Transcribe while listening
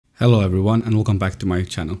Hello everyone and welcome back to my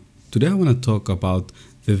channel. Today I want to talk about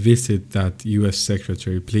the visit that US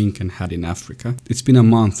Secretary Blinken had in Africa. It's been a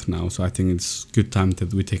month now, so I think it's a good time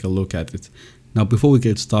that we take a look at it. Now before we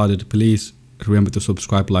get started, please remember to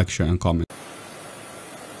subscribe, like, share and comment.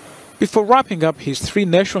 Before wrapping up his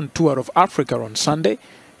three-nation tour of Africa on Sunday,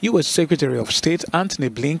 U.S. Secretary of State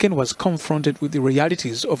Antony Blinken was confronted with the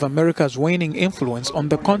realities of America's waning influence on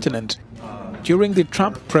the continent. During the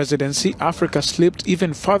Trump presidency, Africa slipped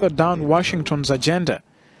even further down Washington's agenda.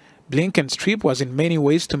 Blinken's trip was in many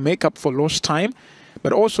ways to make up for lost time,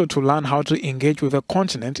 but also to learn how to engage with a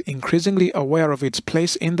continent increasingly aware of its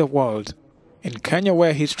place in the world. In Kenya,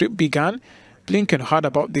 where his trip began, Blinken heard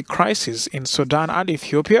about the crisis in Sudan and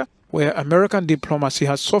Ethiopia, where American diplomacy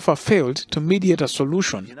has so far failed to mediate a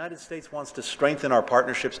solution. The United States wants to strengthen our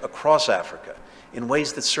partnerships across Africa in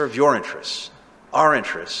ways that serve your interests, our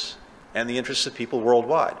interests, and the interests of people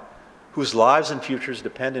worldwide, whose lives and futures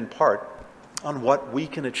depend in part on what we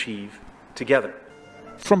can achieve together.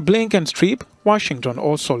 From Blinken's trip, Washington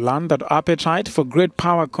also learned that appetite for great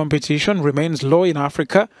power competition remains low in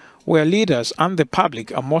Africa, where leaders and the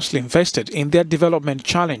public are mostly invested in their development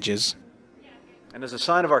challenges. And as a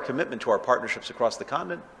sign of our commitment to our partnerships across the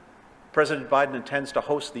continent, President Biden intends to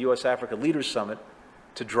host the U.S.-Africa Leaders Summit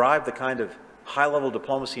to drive the kind of high-level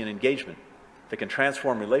diplomacy and engagement that can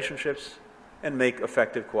transform relationships and make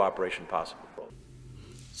effective cooperation possible.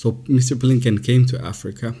 So Mr. Blinken came to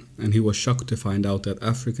Africa and he was shocked to find out that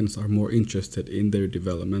Africans are more interested in their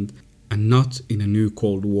development and not in a new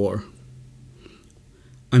Cold War.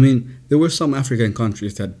 I mean, there were some African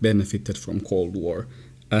countries that benefited from Cold War,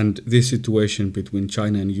 and this situation between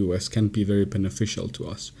China and US can be very beneficial to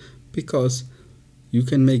us because you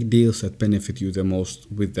can make deals that benefit you the most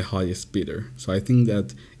with the highest bidder. So I think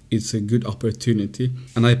that it's a good opportunity,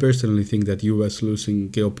 and I personally think that US losing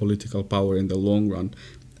geopolitical power in the long run,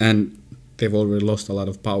 and they've already lost a lot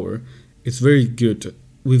of power, it's very good.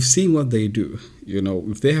 We've seen what they do. You know,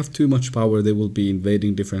 if they have too much power, they will be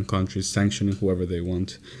invading different countries, sanctioning whoever they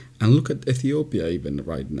want. And look at Ethiopia even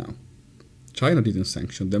right now. China didn't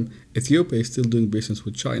sanction them. Ethiopia is still doing business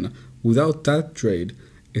with China. Without that trade,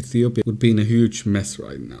 Ethiopia would be in a huge mess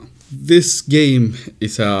right now. This game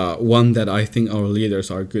is one that I think our leaders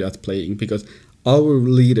are good at playing because our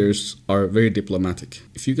leaders are very diplomatic.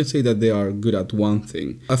 If you can say that they are good at one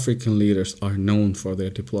thing, African leaders are known for their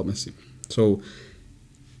diplomacy. So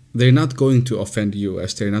they're not going to offend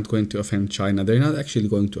US, they're not going to offend China, they're not actually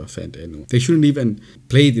going to offend anyone. They shouldn't even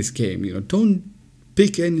play this game, you know, don't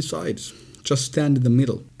pick any sides. Just stand in the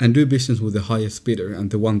middle and do business with the highest bidder and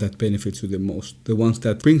the one that benefits you the most, the ones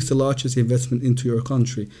that brings the largest investment into your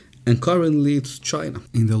country, and currently it's China.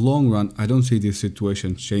 In the long run, I don't see this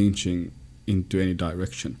situation changing into any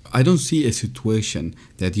direction. I don't see a situation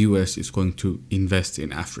that US is going to invest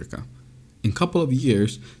in Africa. In a couple of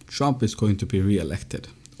years, Trump is going to be re-elected,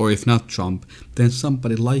 or if not Trump, then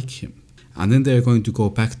somebody like him, and then they're going to go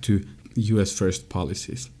back to US first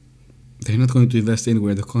policies. They're not going to invest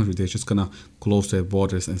anywhere in the country. They're just going to close their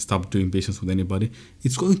borders and stop doing business with anybody.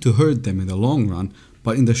 It's going to hurt them in the long run,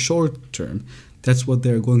 but in the short term, that's what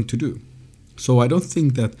they're going to do. So I don't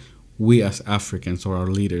think that we as Africans or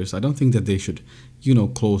our leaders, I don't think that they should, you know,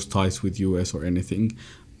 close ties with US or anything.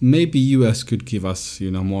 Maybe US could give us,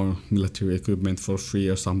 you know, more military equipment for free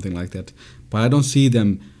or something like that. But I don't see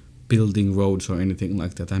them building roads or anything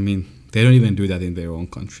like that. I mean, they don't even do that in their own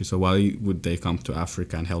country. So why would they come to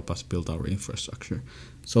Africa and help us build our infrastructure?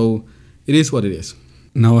 So it is what it is.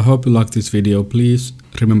 Now I hope you liked this video. Please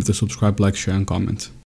remember to subscribe, like, share and comment.